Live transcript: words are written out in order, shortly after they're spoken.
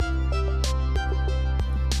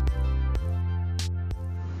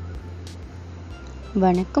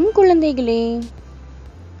வணக்கம் குழந்தைகளே.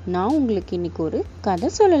 நான் உங்களுக்கு இன்னைக்கு ஒரு கதை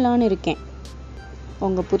சொல்லலான்னு இருக்கேன்.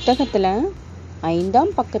 உங்கள் புத்தகத்தில்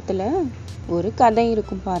 5ஆம் பக்கத்தில் ஒரு கதை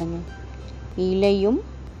இருக்கும் பாருங்க, இலையும்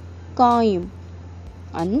காயும்.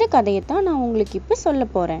 அந்த கதையைத்தான் நான் உங்களுக்கு இப்போ சொல்ல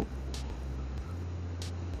போகிறேன்.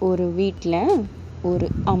 ஒரு வீட்டில் ஒரு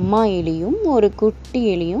அம்மா எலியும் ஒரு குட்டி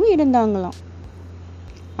எலியும் இருந்தாங்களாம்.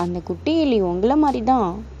 அந்த குட்டி எலி உங்களை மாதிரி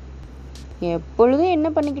தான் எப்பொழுதும் என்ன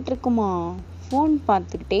பண்ணிக்கிட்டு இருக்குமா, ஃபோன்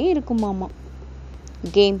பார்த்துக்கிட்டே இருக்குமாமா.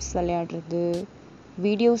 கேம்ஸ் விளையாடுறது,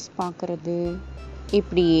 வீடியோஸ் பார்க்குறது,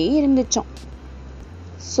 இப்படியே இருந்துச்சாம்.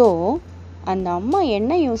 ஸோ அந்த அம்மா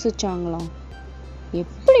என்ன யோசிச்சாங்களாம்,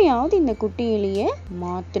 எப்படியாவது இந்த குட்டி எலியை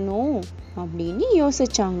மாற்றணும் அப்படின்னு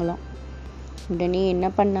யோசிச்சாங்களாம். உடனே என்ன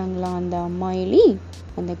பண்ணாங்களாம், அந்த அம்மா எலி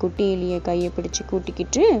அந்த குட்டி எலியை கையை பிடிச்சி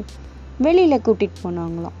கூட்டிக்கிட்டு வெளியில் கூட்டிகிட்டு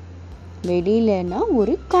போனாங்களாம். வெளியிலனா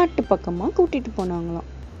ஒரு காட்டு பக்கமாக கூட்டிகிட்டு போனாங்களாம்.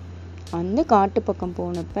 அந்த காட்டு பக்கம்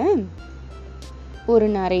போனப்ப ஒரு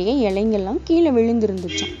நிறைய இலைங்கெல்லாம் கீழே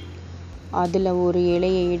விழுந்துருந்துச்சாம். அதில் ஒரு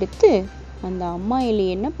இலையை எடுத்து அந்த அம்மா எலி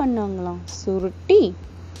என்ன பண்ணாங்களாம், சுருட்டி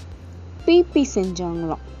பீப்பி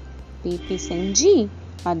செஞ்சாங்களாம். பீப்பி செஞ்சு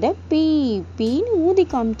அதை பீப்பின்னு ஊதி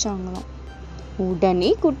காமிச்சாங்களாம். உடனே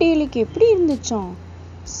குட்டி எலிக்கு எப்படி இருந்துச்சாம்,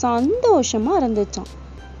 சந்தோஷமா இருந்துச்சாம்.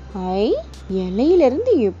 ஐ,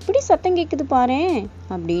 இலையிலிருந்து எப்படி சத்தம் கேட்குது பாரேன்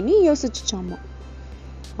அப்படின்னு யோசிச்சுச்சாமா.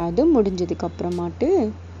 அது முடிஞ்சதுக்கு அப்புறமாட்டு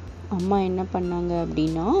அம்மா என்ன பண்ணாங்க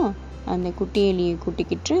அப்படின்னா, அந்த குட்டி எலியை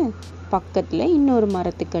கூட்டிக்கிட்டு பக்கத்தில் இன்னொரு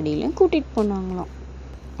மரத்துக்கடியில் கூட்டிகிட்டு போனாங்களாம்.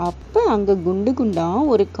 அப்போ அங்கே குண்டு குண்டா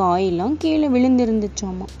ஒரு காயெல்லாம் கீழே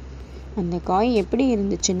விழுந்திருந்துச்சாமா. அந்த காய் எப்படி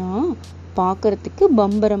இருந்துச்சுன்னா, பார்க்கறதுக்கு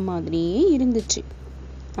பம்பரம் மாதிரியே இருந்துச்சு.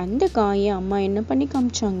 அந்த காயை அம்மா என்ன பண்ணி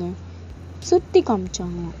காமிச்சாங்க, சுற்றி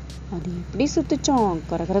காமிச்சாங்களாம். அது எப்படி சுத்துச்சாம்,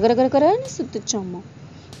 கரகரகரகரன்னு சுத்துச்சாமா.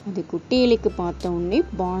 அது குட்டி எலிக்கு பார்த்த உடனே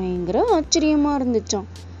பயங்கர ஆச்சரியமா இருந்துச்சாம்.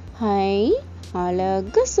 ஹை,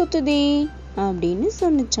 அழகா சுத்துதே அப்படின்னு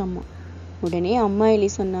சொன்னிச்சாமா. உடனே அம்மா எலி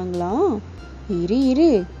சொன்னாங்களா, இரு இரு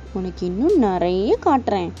உனக்கு இன்னும் நிறைய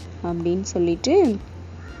காட்டுறேன் அப்படின்னு சொல்லிட்டு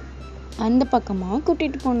அந்த பக்கமாக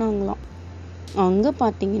கூட்டிட்டு போனாங்களாம். அங்கே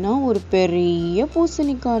பார்த்தீங்கன்னா ஒரு பெரிய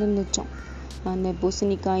பூசணிக்காய் இருந்துச்சாம். அந்த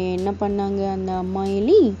பூசணிக்காயை என்ன பண்ணாங்க, அந்த அம்மா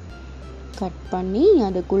எலி கட் பண்ணி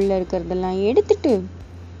அதுக்குள்ளே இருக்கிறதெல்லாம் எடுத்துட்டு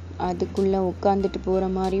அதுக்குள்ளே உட்காந்துட்டு போகிற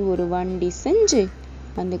மாதிரி ஒரு வண்டி செஞ்சு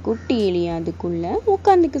அந்த குட்டி எலியை அதுக்குள்ளே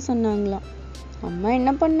உட்காந்துக்க சொன்னாங்களாம். அம்மா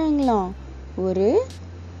என்ன பண்ணாங்களாம், ஒரு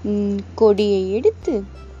கொடியை எடுத்து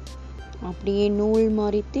அப்படியே நூல்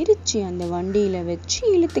மாதிரி திரிச்சு அந்த வண்டியில் வச்சு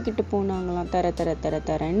இழுத்துக்கிட்டு போனாங்களாம், தர தர தர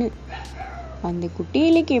தரன்னு. அந்த குட்டி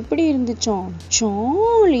எலிக்கு எப்படி இருந்துச்சோம்,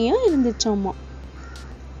 ஜாலியாக இருந்துச்சாம்மா.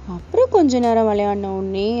 அப்புறம் கொஞ்ச நேரம் விளையாடின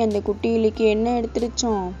உடனே அந்த குட்டி எலிக்கு என்ன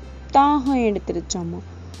எடுத்துருச்சோம், தாகம் எடுத்துருச்சாம்மா.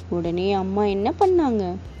 உடனே அம்மா என்ன பண்ணாங்க,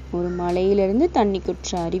 ஒரு மலையிலிருந்து தண்ணி குற்ற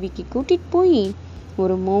அருவிக்கு கூட்டிட்டு போய்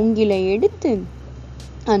ஒரு மூங்கிலை எடுத்து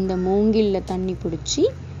அந்த மூங்கில்ல தண்ணி பிடிச்சி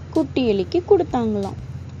குட்டி எலிக்கு கொடுத்தாங்களாம்.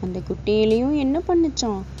 அந்த குட்டி எலியும் என்ன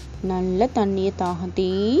பண்ணுச்சான், நல்ல தண்ணியை தாகம்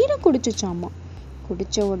தீர குடிச்சுச்சாம்மா.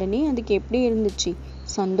 குடிச்ச உடனே அதுக்கு எப்படி இருந்துச்சு,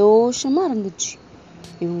 சந்தோஷமா இருந்துச்சு.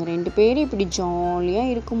 இவங்க 2 பேரும் இப்படி ஜாலியா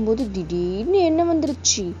இருக்கும்போது திடீர்னு என்ன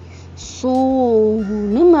வந்துருச்சு,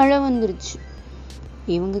 சோன்னு மழை வந்துருச்சு.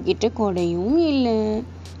 இவங்க கிட்ட கொடையும் இல்லை,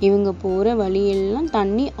 இவங்க போற வழியெல்லாம்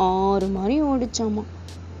தண்ணி ஆறு மாதிரி ஓடிச்சாமா.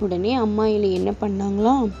 உடனே அம்மா எலி என்ன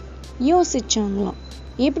பண்ணாங்களாம், யோசிச்சாங்களாம்,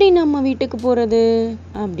 எப்படி நம்ம வீட்டுக்கு போறது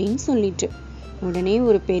அப்படின்னு சொல்லிட்டு. உடனே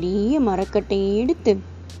ஒரு பெரிய மரக்கட்டையை எடுத்து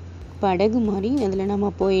படகு மாதிரி அதுல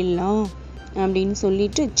நம்ம போயிடலாம் அப்படின்னு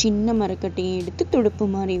சொல்லிட்டு சின்ன மரக்கட்டையை எடுத்து துடுப்பு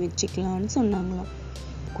மாதிரி வச்சுக்கலான்னு சொன்னாங்களாம்.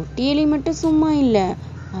 குட்டி எலி மட்டும் சும்மா இல்லை,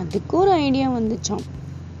 அதுக்கு ஒரு ஐடியா வந்துச்சாம்.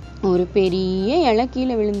 ஒரு பெரிய இலை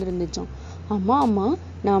கீழே விழுந்துருந்துச்சாம். அம்மா அம்மா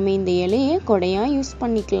நாம இந்த இலையை கொடையா யூஸ்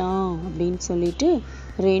பண்ணிக்கலாம் அப்படின்னு சொல்லிட்டு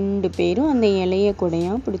 2 பேரும் அந்த இலைய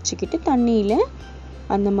கொடையா பிடிச்சிக்கிட்டு தண்ணியில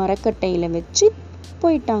அந்த மரக்கட்டையில வச்சு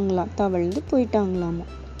போயிட்டாங்களாம், தவழ்ந்து போயிட்டாங்களாமா.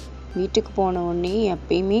 வீட்டுக்கு போன உடனே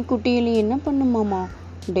எப்பயுமே குட்டி எலி என்ன பண்ணுமாமா,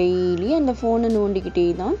 டெய்லி அந்த ஃபோனை நோண்டிக்கிட்டே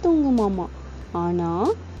தான் தூங்குமாமா. ஆனா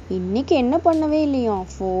இன்னைக்கு என்ன பண்ணவே இல்லையாம்,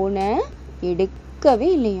 ஃபோனை எடுக்கவே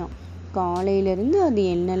இல்லையாம். காலையிலேருந்து அது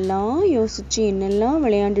என்னெல்லாம் யோசிச்சு என்னெல்லாம்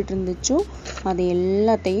விளையாண்டுட்டு இருந்துச்சோ அதை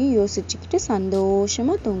எல்லாத்தையும் யோசிச்சுக்கிட்டு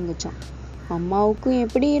சந்தோஷமா தூங்குச்சான். அம்மாவுக்கும்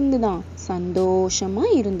எப்படி இருந்துதான், சந்தோஷமா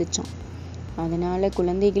இருந்துச்சான். அதனால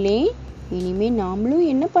குழந்தைகளே, இனிமே நாமளும்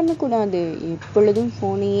என்ன பண்ணக்கூடாது, எப்பொழுதும்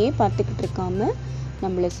ஃபோனையே பார்த்துக்கிட்டு இருக்காம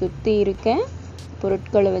நம்மளை சுற்றி இருக்க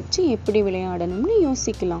பொருட்களை வச்சு எப்படி விளையாடணும்னு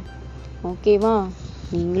யோசிக்கலாம். ஓகேவா?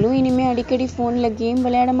 நீங்களும் இனிமே அடிக்கடி ஃபோனில் கேம்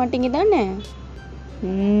விளையாட மாட்டீங்க தானே?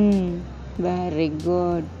 Very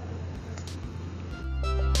good.